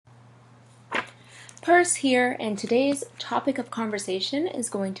Purse here, and today's topic of conversation is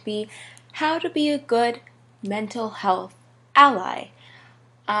going to be how to be a good mental health ally.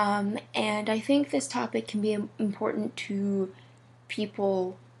 And I think this topic can be important to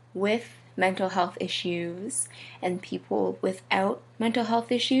people with mental health issues and people without mental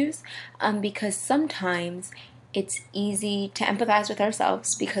health issues, because sometimes it's easy to empathize with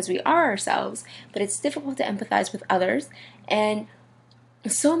ourselves because we are ourselves, but it's difficult to empathize with others. And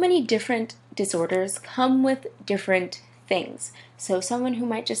so many different disorders come with different things. So someone who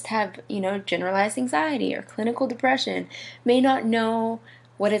might just have, generalized anxiety or clinical depression may not know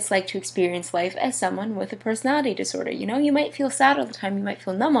what it's like to experience life as someone with a personality disorder. You might feel sad all the time, you might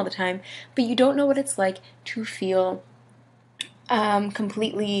feel numb all the time, but you don't know what it's like to feel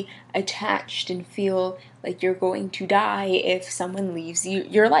completely attached and feel like you're going to die if someone leaves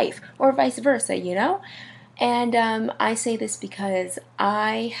your life, or vice versa. And I say this because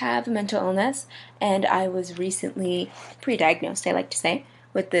I have a mental illness, and I was recently pre-diagnosed, I like to say,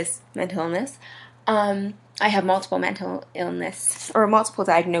 with this mental illness. I have multiple mental illness, or multiple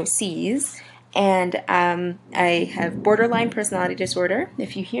diagnoses, and I have borderline personality disorder.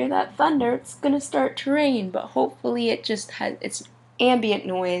 If you hear that thunder, it's going to start to rain, but hopefully it's ambient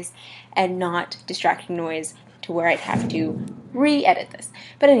noise and not distracting noise to where I'd have to re-edit this.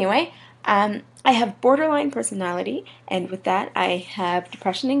 But anyway, I have borderline personality, and with that, I have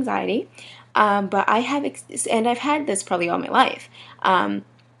depression, anxiety. But I have, and I've had this probably all my life.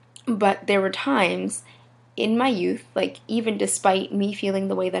 But there were times in my youth, like even despite me feeling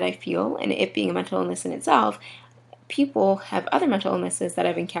the way that I feel, and it being a mental illness in itself, people have other mental illnesses that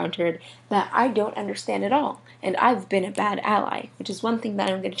I've encountered that I don't understand at all. And I've been a bad ally, which is one thing that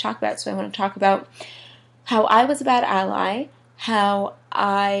I'm going to talk about. So I want to talk about how I was a bad ally,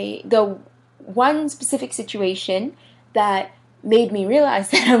 the one specific situation that made me realize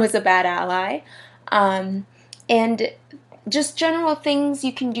that I was a bad ally, and just general things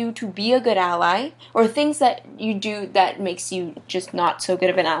you can do to be a good ally, or things that you do that makes you just not so good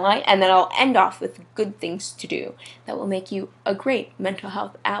of an ally, and then I'll end off with good things to do that will make you a great mental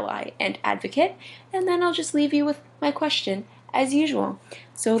health ally and advocate, and then I'll just leave you with my question as usual.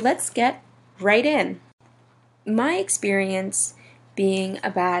 So let's get right in. My experience being a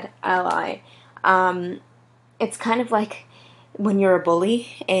bad ally, it's kind of like when you're a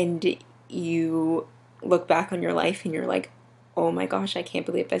bully and you look back on your life and you're like, oh my gosh, I can't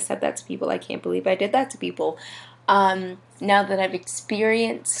believe I said that to people. I can't believe I did that to people. Now that I've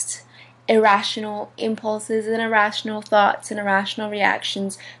experienced irrational impulses and irrational thoughts and irrational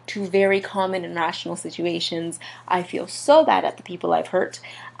reactions to very common and rational situations, I feel so bad at the people I've hurt.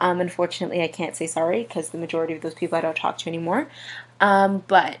 Unfortunately, I can't say sorry because the majority of those people I don't talk to anymore.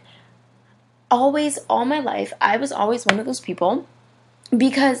 But always, all my life, I was always one of those people,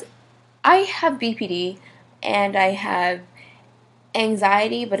 because I have BPD and I have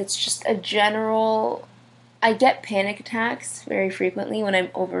anxiety, but it's just a general, I get panic attacks very frequently when I'm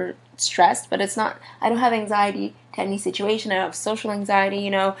overstressed, but I don't have anxiety to any situation. I don't have social anxiety, I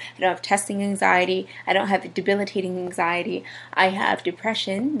don't have testing anxiety, I don't have debilitating anxiety. I have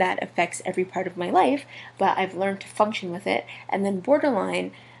depression that affects every part of my life, but I've learned to function with it. And then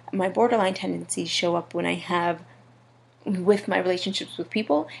my borderline tendencies show up with my relationships with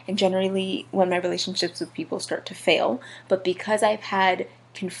people, and generally when my relationships with people start to fail. But because I've had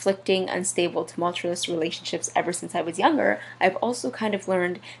conflicting, unstable, tumultuous relationships ever since I was younger, I've also kind of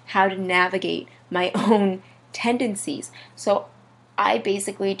learned how to navigate my own tendencies. So I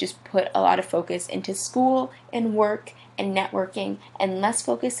basically just put a lot of focus into school and work and networking, and less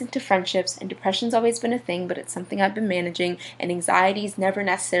focus into friendships. And depression's always been a thing, but it's something I've been managing, and anxiety's never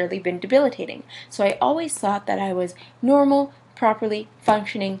necessarily been debilitating. So I always thought that I was normal, properly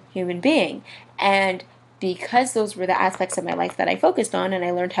functioning human being. And because those were the aspects of my life that I focused on, and I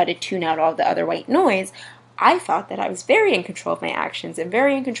learned how to tune out all the other white noise, I thought that I was very in control of my actions and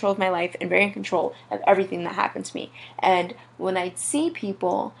very in control of my life and very in control of everything that happened to me. And when I'd see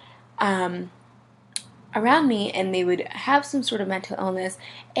people around me and they would have some sort of mental illness,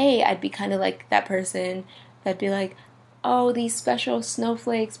 I'd be kind of like that person that'd be like, oh, these special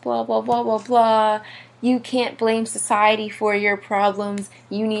snowflakes, blah, blah, blah, blah, blah. You can't blame society for your problems.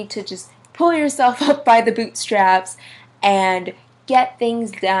 You need to just pull yourself up by the bootstraps and get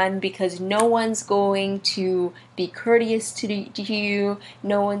things done, because no one's going to be courteous to you.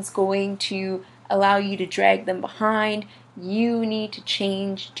 No one's going to allow you to drag them behind. You need to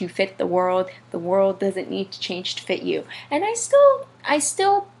change to fit the world. The world doesn't need to change to fit you. And I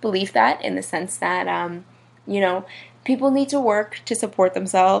still believe that, in the sense that, people need to work to support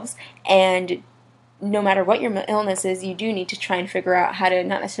themselves, and no matter what your illness is, you do need to try and figure out how to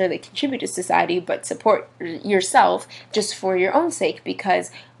not necessarily contribute to society, but support yourself just for your own sake, because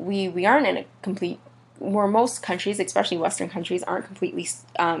we aren't in a complete, where most countries, especially Western countries, aren't completely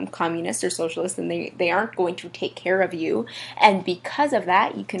communist or socialist, and they aren't going to take care of you. And because of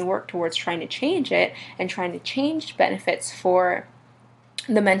that, you can work towards trying to change it and trying to change benefits for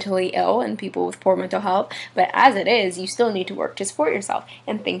the mentally ill and people with poor mental health. But as it is, you still need to work to support yourself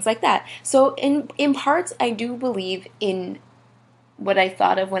and things like that. So in parts, I do believe in what I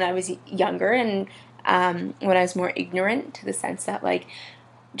thought of when I was younger, and when I was more ignorant, to the sense that, like,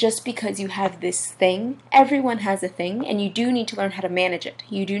 just because you have this thing, everyone has a thing, and you do need to learn how to manage it.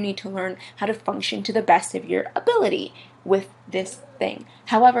 You do need to learn how to function to the best of your ability with this thing.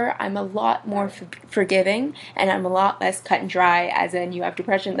 However, I'm a lot more forgiving, and I'm a lot less cut and dry, as in, you have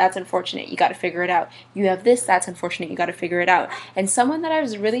depression, that's unfortunate, you got to figure it out. You have this, that's unfortunate, you got to figure it out. And someone that I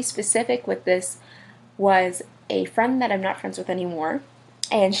was really specific with this was a friend that I'm not friends with anymore,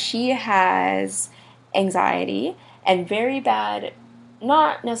 and she has anxiety, and very bad,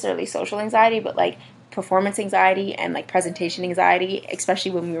 not necessarily social anxiety, but like performance anxiety and like presentation anxiety, especially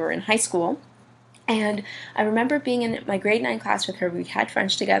when we were in high school. And I remember being in my grade 9 class with her. We had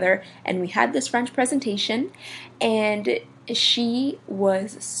French together, and we had this French presentation, and she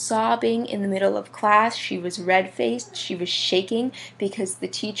was sobbing in the middle of class. She was red-faced. She was shaking because the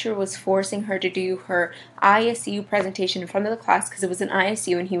teacher was forcing her to do her ISU presentation in front of the class, because it was an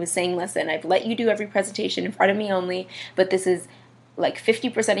ISU, and he was saying, listen, I've let you do every presentation in front of me only, but this is like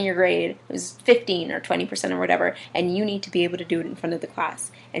 50% of your grade, it was 15 or 20% or whatever, and you need to be able to do it in front of the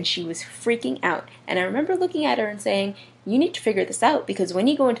class. And she was freaking out. And I remember looking at her and saying, you need to figure this out, because when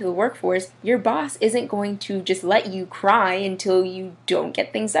you go into the workforce, your boss isn't going to just let you cry until you don't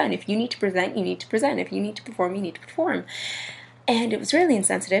get things done. If you need to present, you need to present. If you need to perform, you need to perform. And it was really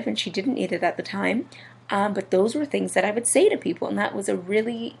insensitive, and she didn't need it at the time. But those were things that I would say to people, and that was a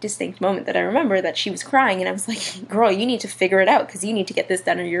really distinct moment that I remember, that she was crying, and I was like, girl, you need to figure it out, because you need to get this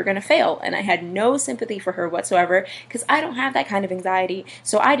done or you're going to fail. And I had no sympathy for her whatsoever, because I don't have that kind of anxiety,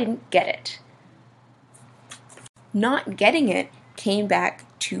 so I didn't get it. Not getting it came back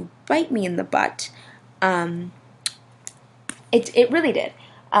to bite me in the butt. It really did.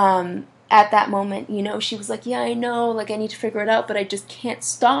 At that moment, she was like, yeah, I know, like, I need to figure it out, but I just can't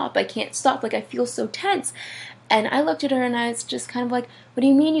stop. I can't stop. Like, I feel so tense. And I looked at her and I was just kind of like, what do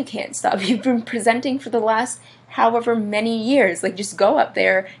you mean you can't stop? You've been presenting for the last however many years. Like, just go up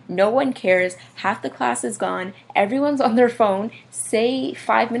there. No one cares. Half the class is gone. Everyone's on their phone. Say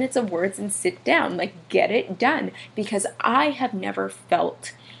 5 minutes of words and sit down. Like, get it done. Because I have never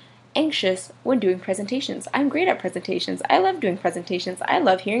felt anxious when doing presentations. I'm great at presentations. I love doing presentations. I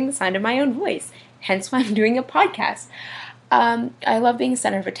love hearing the sound of my own voice. Hence why I'm doing a podcast. I love being the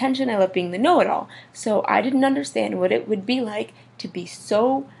center of attention. I love being the know-it-all. So I didn't understand what it would be like to be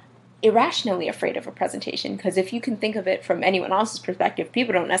so irrationally afraid of a presentation, because if you can think of it from anyone else's perspective,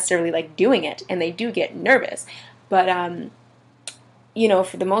 people don't necessarily like doing it, and they do get nervous. But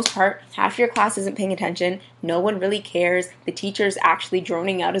for the most part, half your class isn't paying attention. No one really cares. The teacher's actually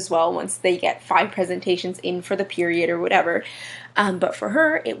droning out as well once they get 5 presentations in for the period or whatever. But for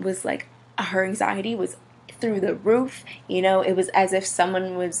her, it was like her anxiety was through the roof. It was as if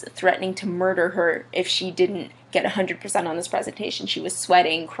someone was threatening to murder her if she didn't get 100% on this presentation. She was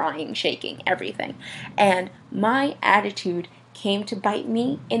sweating, crying, shaking, everything. And my attitude came to bite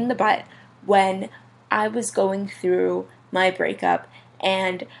me in the butt when I was going through my breakup,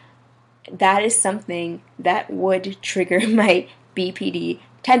 and that is something that would trigger my BPD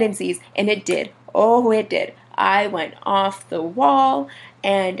tendencies, and it did. Oh, it did. I went off the wall,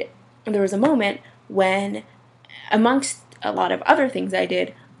 and there was a moment when, amongst a lot of other things I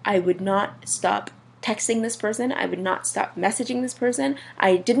did, I would not stop texting this person. I would not stop messaging this person.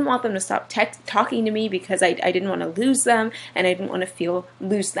 I didn't want them to stop talking to me, because I didn't want to lose them, and I didn't want to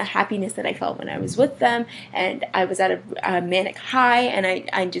lose the happiness that I felt when I was with them. And I was at a manic high, and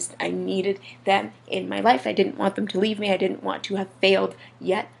I needed them in my life. I didn't want them to leave me. I didn't want to have failed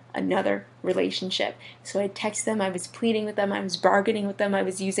yet another relationship. So I texted them. I was pleading with them. I was bargaining with them. I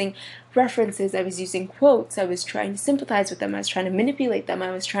was using references. I was using quotes. I was trying to sympathize with them. I was trying to manipulate them. I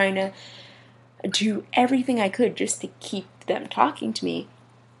was trying to do everything I could just to keep them talking to me.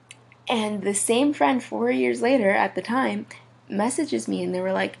 And the same friend 4 years later at the time messages me, and they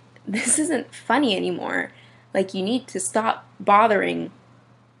were like, this isn't funny anymore. Like, you need to stop bothering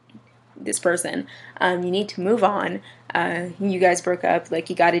this person. You need to move on. You guys broke up. Like,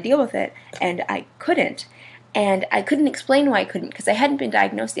 you got to deal with it. And I couldn't. And I couldn't explain why I couldn't, because I hadn't been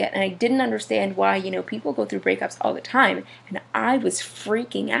diagnosed yet, and I didn't understand why, people go through breakups all the time. And I was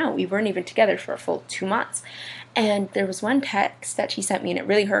freaking out. We weren't even together for a full 2 months. And there was one text that she sent me, and it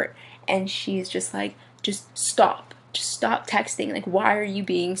really hurt. And she's just like, just stop. Just stop texting. Like, why are you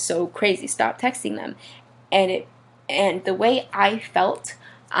being so crazy? Stop texting them. And the way I felt,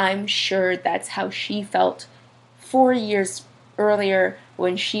 I'm sure that's how she felt 4 years earlier,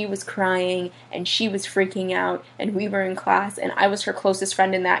 when she was crying and she was freaking out, and we were in class, and I was her closest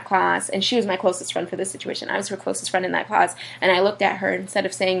friend in that class, and she was my closest friend for this situation. I was her closest friend in that class, and I looked at her, instead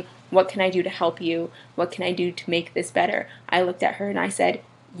of saying, what can I do to help you? What can I do to make this better? I looked at her and I said,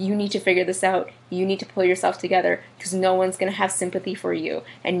 you need to figure this out. You need to pull yourself together, because no one's going to have sympathy for you,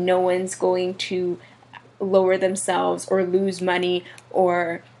 and no one's going to lower themselves or lose money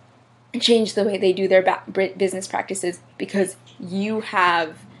or change the way they do their business practices because you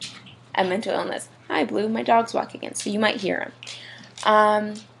have a mental illness. Hi, Blue. My dog's walking in, so you might hear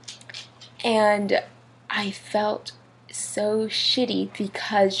him. And I felt so shitty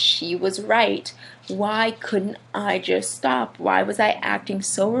because she was right. Why couldn't I just stop? Why was I acting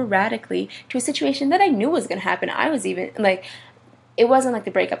so erratically to a situation that I knew was going to happen? I was even, like, it wasn't like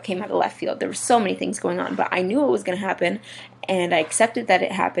the breakup came out of left field. There were so many things going on, but I knew it was going to happen, and I accepted that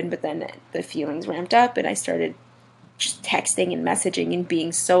it happened, but then the feelings ramped up, and I started just texting and messaging and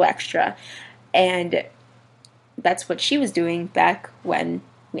being so extra, and that's what she was doing back when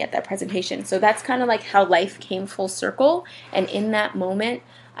we had that presentation. So that's kind of like how life came full circle, and in that moment,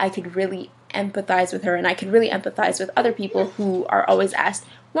 I could really empathize with her, and I could really empathize with other people who are always asked,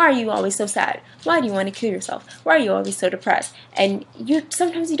 why are you always so sad? Why do you want to kill yourself? Why are you always so depressed? And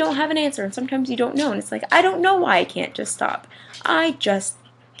sometimes you don't have an answer, and sometimes you don't know, and it's like, I don't know why I can't just stop. I just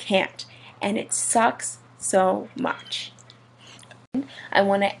can't, and it sucks so much. I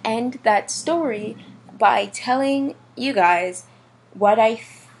want to end that story by telling you guys what I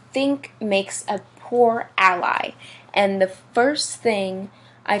think makes a poor ally. And the first thing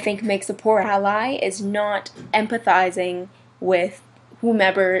I think makes a poor ally is not empathizing with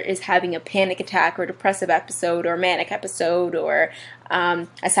whomever is having a panic attack or depressive episode or manic episode or a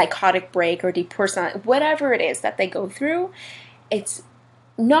psychotic break or depersonalization, whatever it is that they go through. It's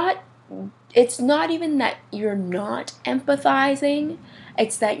not even that you're not empathizing,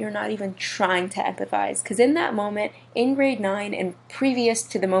 it's that you're not even trying to empathize. Because in that moment, in grade 9, and previous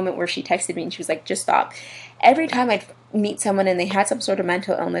to the moment where she texted me and she was like, just stop, every time I'd meet someone and they had some sort of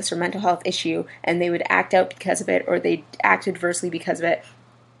mental illness or mental health issue and they would act out because of it or they act adversely because of it,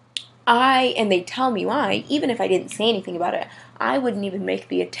 and they'd tell me why, even if I didn't say anything about it, I wouldn't even make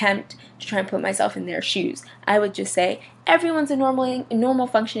the attempt to try and put myself in their shoes. I would just say, everyone's a normal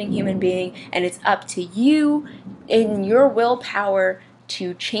functioning human being, and it's up to you in your willpower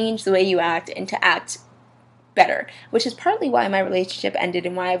to change the way you act and to act better, which is partly why my relationship ended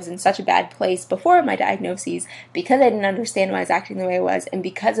and why I was in such a bad place before my diagnoses, because I didn't understand why I was acting the way I was, and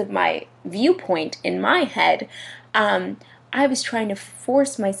because of my viewpoint in my head, I was trying to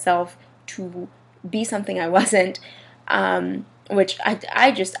force myself to be something I wasn't, which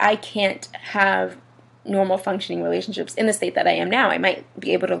I can't have normal functioning relationships in the state that I am now. I might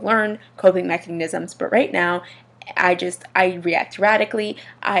be able to learn coping mechanisms, but right now, I react erratically,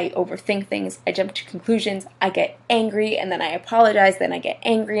 I overthink things, I jump to conclusions, I get angry, and then I apologize, then I get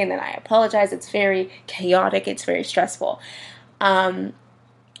angry, and then I apologize. It's very chaotic, it's very stressful. And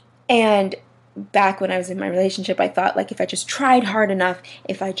back when I was in my relationship, I thought, like, if I just tried hard enough,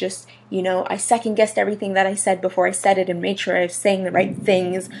 if I just, I second-guessed everything that I said before I said it and made sure I was saying the right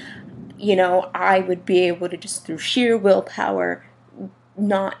things, I would be able to just, through sheer willpower,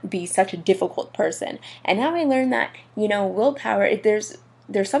 not be such a difficult person. And now I learned that, willpower, there's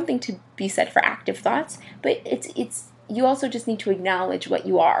something to be said for active thoughts, but it's you also just need to acknowledge what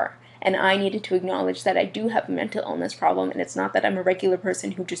you are. And I needed to acknowledge that I do have a mental illness problem, and it's not that I'm a regular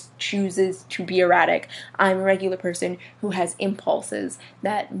person who just chooses to be erratic. I'm a regular person who has impulses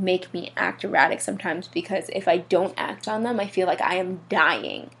that make me act erratic sometimes, because if I don't act on them, I feel like I am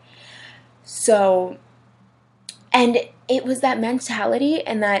dying. So, and it was that mentality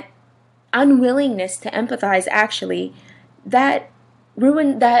and that unwillingness to empathize, actually, that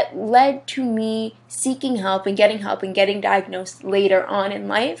led to me seeking help and getting diagnosed later on in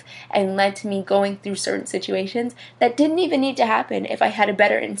life, and led to me going through certain situations that didn't even need to happen if I had a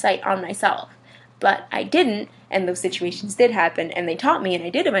better insight on myself. But I didn't, and those situations did happen, and they taught me, and I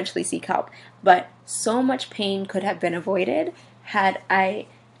did eventually seek help. But so much pain could have been avoided had I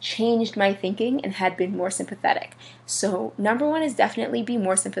changed my thinking and had been more sympathetic. So number one is definitely be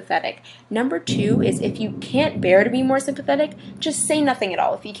more sympathetic. Number two is if you can't bear to be more sympathetic, just say nothing at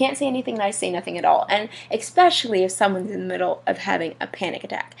all. If you can't say anything nice, say nothing at all. And especially if someone's in the middle of having a panic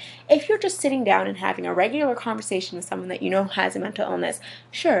attack. If you're just sitting down and having a regular conversation with someone that you know has a mental illness,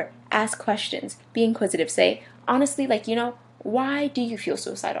 sure, ask questions, be inquisitive, say, honestly, why do you feel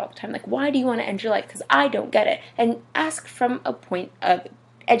suicidal all the time? Why do you want to end your life? Because I don't get it. And ask from a point of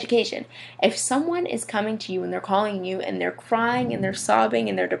education. If someone is coming to you and they're calling you and they're crying and they're sobbing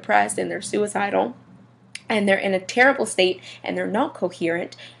and they're depressed and they're suicidal and they're in a terrible state and they're not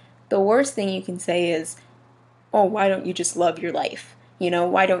coherent, the worst thing you can say is, oh, why don't you just love your life?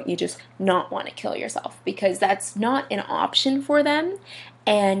 Why don't you just not want to kill yourself? Because that's not an option for them.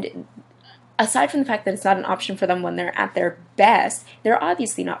 And aside from the fact that it's not an option for them when they're at their best, they're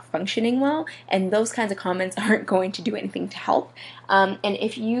obviously not functioning well, and those kinds of comments aren't going to do anything to help.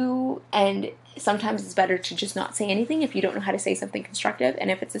 And sometimes it's better to just not say anything if you don't know how to say something constructive.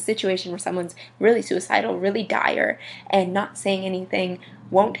 And if it's a situation where someone's really suicidal, really dire, and not saying anything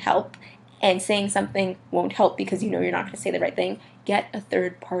won't help, and saying something won't help because you're not going to say the right thing, get a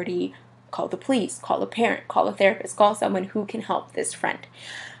third party, call the police, call a parent, call a therapist, call someone who can help this friend.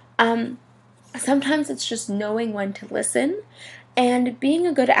 Sometimes it's just knowing when to listen, and being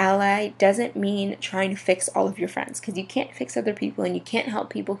a good ally doesn't mean trying to fix all of your friends, because you can't fix other people and you can't help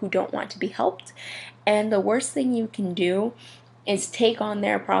people who don't want to be helped. And the worst thing you can do is take on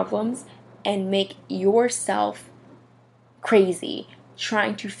their problems and make yourself crazy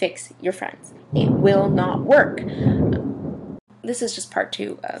trying to fix your friends. It will not work. This is just part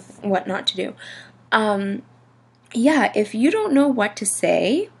 2 of what not to do. If you don't know what to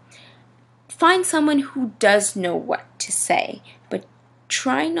say, find someone who does know what to say, but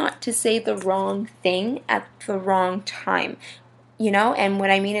try not to say the wrong thing at the wrong time. And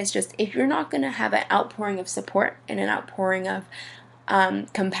what I mean is just, if you're not going to have an outpouring of support and an outpouring of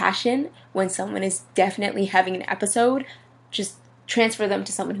compassion when someone is definitely having an episode, just transfer them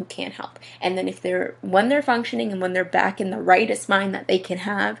to someone who can help. And then when they're functioning and when they're back in the rightest mind that they can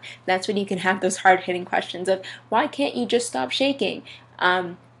have, that's when you can have those hard-hitting questions of, why can't you just stop shaking?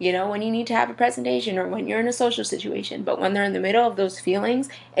 When you need to have a presentation or when you're in a social situation. But when they're in the middle of those feelings,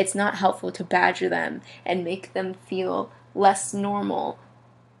 it's not helpful to badger them and make them feel less normal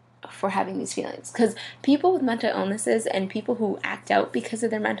for having these feelings. Because people with mental illnesses and people who act out because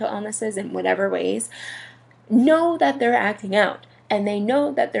of their mental illnesses in whatever ways know that they're acting out. And they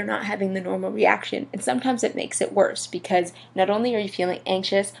know that they're not having the normal reaction. And sometimes it makes it worse, because not only are you feeling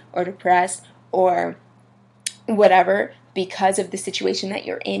anxious or depressed or whatever because of the situation that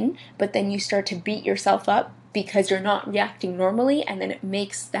you're in, but then you start to beat yourself up because you're not reacting normally, and then it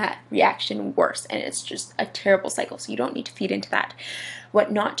makes that reaction worse, and it's just a terrible cycle. So you don't need to feed into that.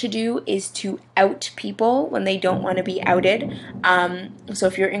 What not to do is to out people when they don't want to be outed. So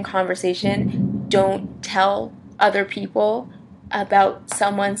if you're in conversation, don't tell other people about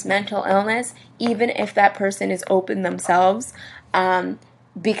someone's mental illness, even if that person is open themselves,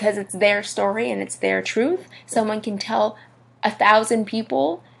 because it's their story and it's their truth. Someone can tell 1,000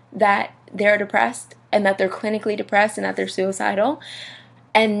 people that they're depressed and that they're clinically depressed and that they're suicidal.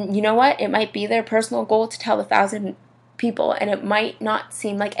 And you know what? It might be their personal goal to tell 1,000 people, and it might not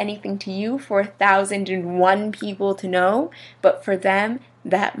seem like anything to you for 1,001 people to know, but for them,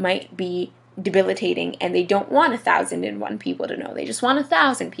 that might be debilitating, and they don't want 1,001 people to know. They just want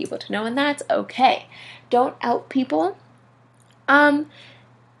 1,000 people to know, and that's okay. Don't out people.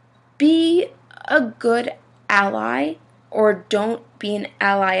 Be a good ally, or don't be an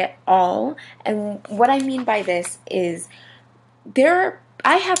ally at all. And what I mean by this is,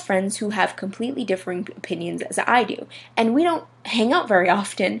 I have friends who have completely differing opinions as I do, and we don't hang out very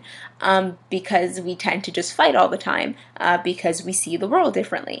often because we tend to just fight all the time because we see the world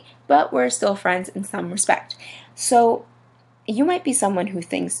differently, but we're still friends in some respect. So you might be someone who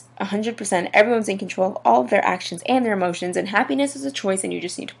thinks 100% everyone's in control of all of their actions and their emotions, and happiness is a choice, and you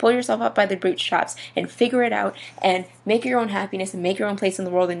just need to pull yourself up by the bootstraps and figure it out and make your own happiness and make your own place in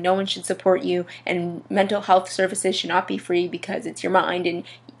the world, and no one should support you, and mental health services should not be free because it's your mind, and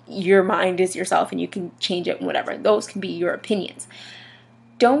your mind is yourself and you can change it and whatever. Those can be your opinions.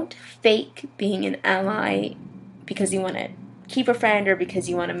 Don't fake being an ally because you want to keep a friend or because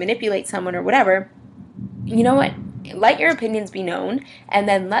you want to manipulate someone or whatever. You know what? Let your opinions be known, and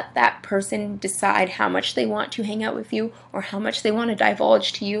then let that person decide how much they want to hang out with you or how much they want to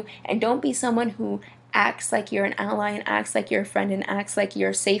divulge to you. And don't be someone who acts like you're an ally and acts like you're a friend and acts like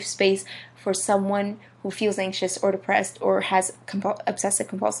you're a safe space for someone who feels anxious or depressed or has obsessive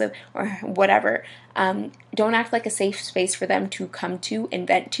compulsive or whatever, don't act like a safe space for them to come to and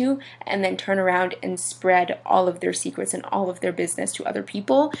vent to, and then turn around and spread all of their secrets and all of their business to other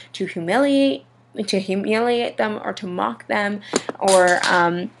people to humiliate them or to mock them, or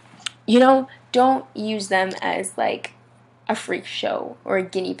don't use them as like a freak show or a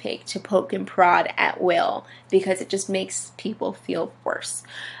guinea pig to poke and prod at will, because it just makes people feel worse.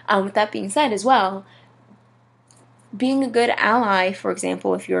 With that being said as well, being a good ally, for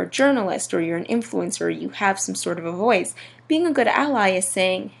example, if you're a journalist or you're an influencer, you have some sort of a voice, being a good ally is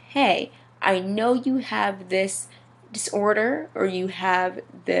saying, hey, I know you have this disorder, or you have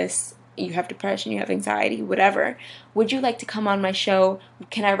depression, you have anxiety, whatever. Would you like to come on my show?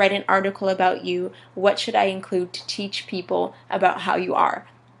 Can I write an article about you? What should I include to teach people about how you are?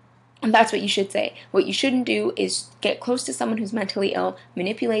 And that's what you should say. What you shouldn't do is get close to someone who's mentally ill,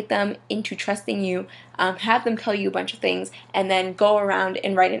 manipulate them into trusting you, have them tell you a bunch of things, and then go around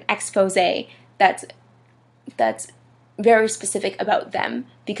and write an expose that's very specific about them,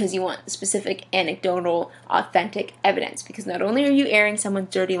 because you want specific, anecdotal, authentic evidence. Because not only are you airing someone's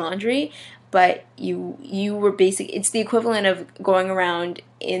dirty laundry, but you were it's the equivalent of going around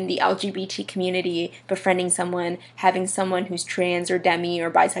in the LGBT community, befriending someone, having someone who's trans or demi or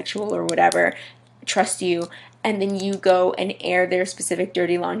bisexual or whatever trust you, and then you go and air their specific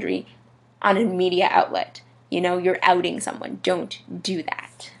dirty laundry on a media outlet. You're outing someone. Don't do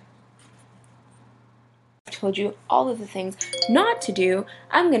that. I've told you all of the things not to do.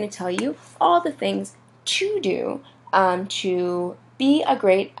 I'm going to tell you all the things to do to be a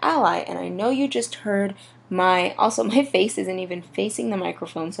great ally. And I know you just heard my face isn't even facing the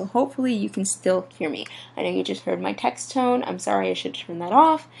microphone, so hopefully you can still hear me. I know you just heard my text tone. I'm sorry, I should turn that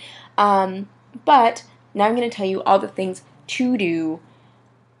off. But now I'm going to tell you all the things to do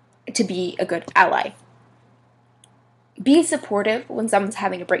to be a good ally. Be supportive when someone's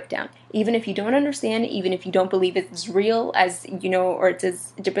having a breakdown. Even if you don't understand, even if you don't believe it's as real as, or it's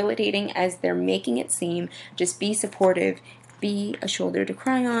as debilitating as they're making it seem, just be supportive. Be a shoulder to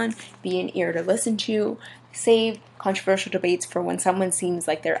cry on. Be an ear to listen to. Save controversial debates for when someone seems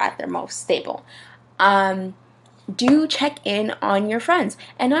like they're at their most stable. Do check in on your friends.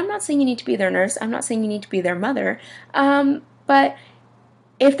 And I'm not saying you need to be their nurse. I'm not saying you need to be their mother. But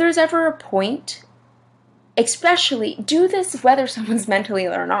if there's ever a point, especially, do this whether someone's mentally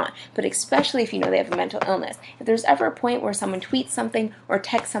ill or not, but especially if you know they have a mental illness. If there's ever a point where someone tweets something or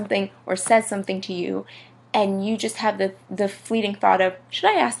texts something or says something to you, and you just have the fleeting thought of, should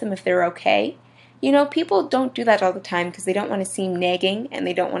I ask them if they're okay? People don't do that all the time because they don't want to seem nagging and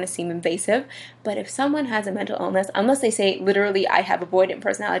they don't want to seem invasive. But if someone has a mental illness, unless they say literally, I have avoidant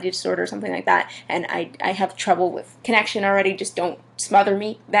personality disorder or something like that, and I have trouble with connection already, just don't smother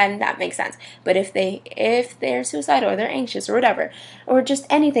me, then that makes sense. But if they're suicidal or they're anxious or whatever, or just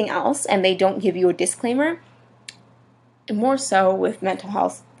anything else, and they don't give you a disclaimer, more so with mental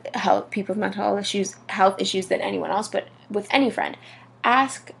health people with mental health issues than anyone else, but with any friend,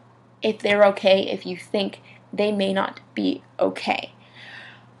 ask if they're okay if you think they may not be okay.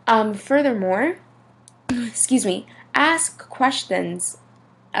 Furthermore, ask questions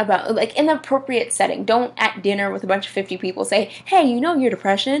about, like, in the appropriate setting. Don't at dinner with a bunch of 50 people say, hey, your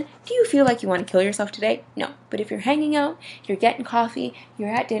depression, do you feel like you want to kill yourself today? No. But if you're hanging out, you're getting coffee, you're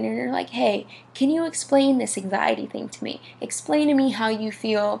at dinner, and you're like, hey, can you explain this anxiety thing to me? Explain to me how you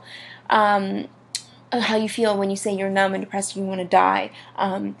feel when you say you're numb and depressed and you want to die.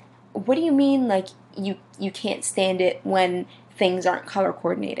 What do you mean, like, you can't stand it when things aren't color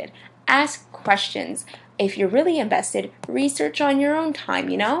coordinated? Ask questions. If you're really invested, research on your own time,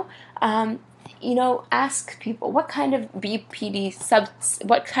 ask people, what kind of BPD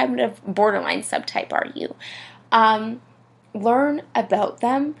what kind of borderline subtype are you? Learn about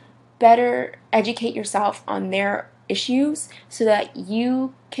them, better educate yourself on their issues so that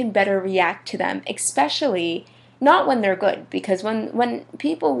you can better react to them, especially not when they're good, because when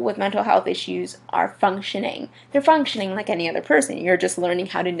people with mental health issues are functioning, they're functioning like any other person. You're just learning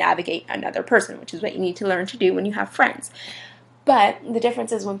how to navigate another person, which is what you need to learn to do when you have friends. But the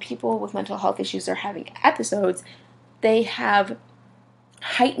difference is when people with mental health issues are having episodes, they have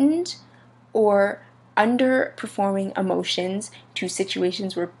heightened or underperforming emotions to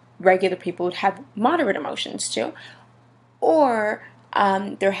situations where regular people would have moderate emotions to, or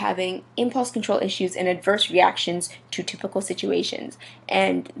they're having impulse control issues and adverse reactions to typical situations,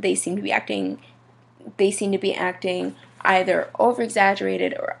 and they seem to be acting either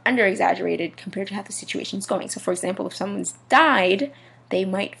over-exaggerated or under-exaggerated compared to how the situation's going. So, for example, if someone's died, they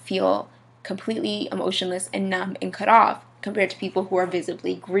might feel completely emotionless and numb and cut off compared to people who are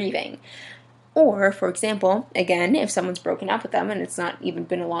visibly grieving. Or, for example, again, if someone's broken up with them and it's not even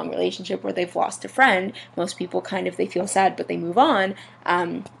been a long relationship where they've lost a friend, most people they feel sad but they move on.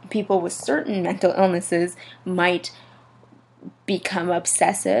 People with certain mental illnesses might become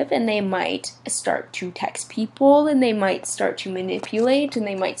obsessive, and they might start to text people, and they might start to manipulate, and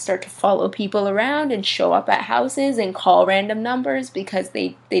they might start to follow people around and show up at houses and call random numbers because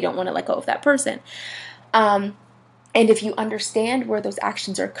they don't want to let go of that person. And if you understand where those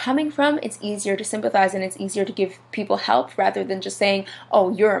actions are coming from, it's easier to sympathize and it's easier to give people help rather than just saying,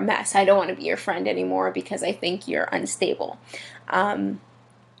 oh, you're a mess, I don't want to be your friend anymore because I think you're unstable. And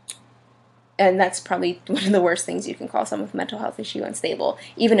that's probably one of the worst things you can call someone with a mental health issue unstable,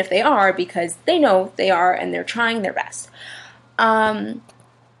 even if they are, because they know they are and they're trying their best.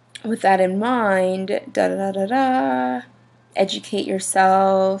 With that in mind, educate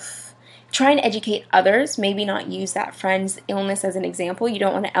yourself. Try and educate others. Maybe not use that friend's illness as an example. You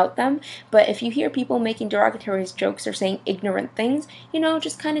don't want to out them. But if you hear people making derogatory jokes or saying ignorant things,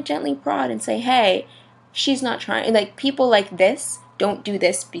 just kind of gently prod and say, hey, she's not trying. Like, people like this don't do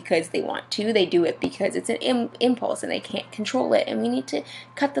this because they want to. They do it because it's an impulse and they can't control it. And we need to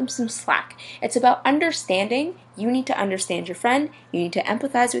cut them some slack. It's about understanding. You need to understand your friend. You need to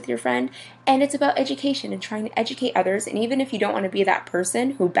empathize with your friend. And it's about education and trying to educate others. And even if you don't want to be that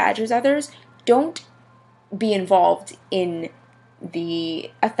person who badgers others, don't be involved in the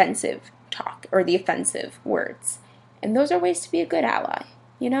offensive talk or the offensive words. And those are ways to be a good ally,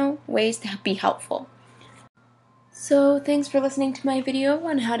 ways to be helpful. So thanks for listening to my video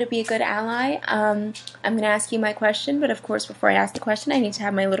on how to be a good ally. I'm going to ask you my question, but of course before I ask the question I need to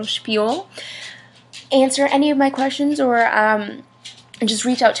have my little spiel. Answer any of my questions or just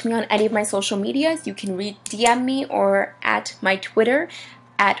reach out to me on any of my social medias. You can DM me or at my Twitter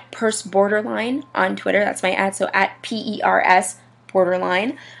at PersBorderline on Twitter. That's my ad, so at PERS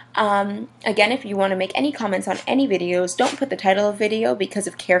Borderline. Again, if you want to make any comments on any videos, don't put the title of video because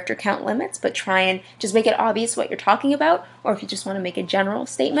of character count limits, but try and just make it obvious what you're talking about. Or if you just want to make a general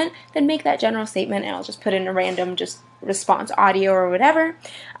statement, then make that general statement and I'll just put in a random response audio or whatever.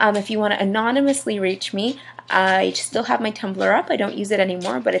 If you want to anonymously reach me, I still have my Tumblr up. I don't use it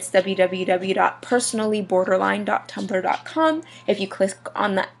anymore, but it's www.personallyborderline.tumblr.com. If you click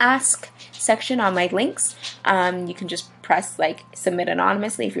on the Ask section on my links, you can just press submit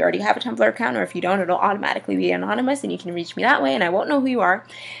anonymously if you already have a Tumblr account, or if you don't, it'll automatically be anonymous and you can reach me that way and I won't know who you are.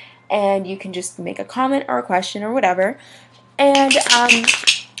 And you can just make a comment or a question or whatever. And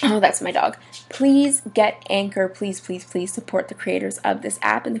oh, that's my dog. Please get Anchor. Please, please, please support the creators of this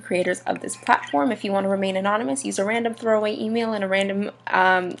app and the creators of this platform. If you want to remain anonymous, use a random throwaway email and a random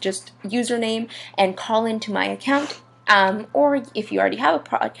just username and call into my account. Or if you already have a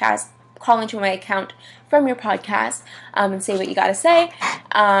podcast, call into my account from your podcast and say what you got to say.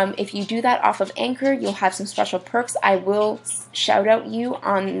 If you do that off of Anchor, you'll have some special perks. I will shout out you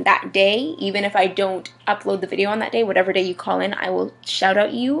on that day, even if I don't upload the video on that day. Whatever day you call in, I will shout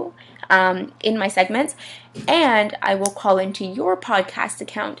out you in my segments, and I will call into your podcast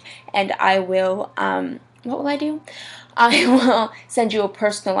account, and I will, what will I do? I will send you a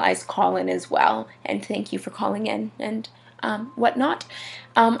personalized call-in as well, and thank you for calling in, and whatnot.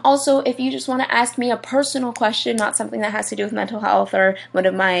 Also, if you just want to ask me a personal question, not something that has to do with mental health or one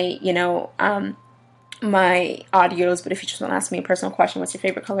of my, my audios, but if you just want to ask me a personal question, what's your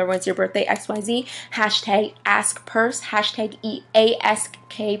favorite color, when's your birthday, XYZ, hashtag AskPers, hashtag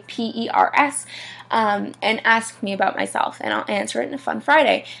AskPers, and ask me about myself, and I'll answer it in a fun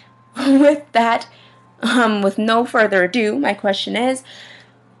Friday. With that, with no further ado, my question is,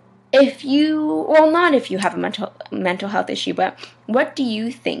 not if you have a mental health issue, but what do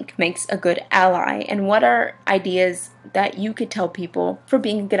you think makes a good ally, and what are ideas that you could tell people for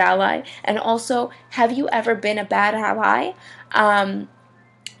being a good ally? And also, have you ever been a bad ally?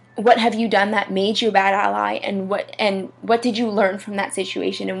 What have you done that made you a bad ally, and what did you learn from that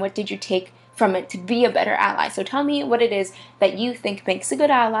situation, and what did you take from it to be a better ally? So tell me what it is that you think makes a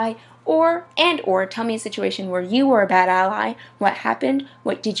good ally, or tell me a situation where you were a bad ally, what happened,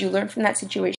 what did you learn from that situation?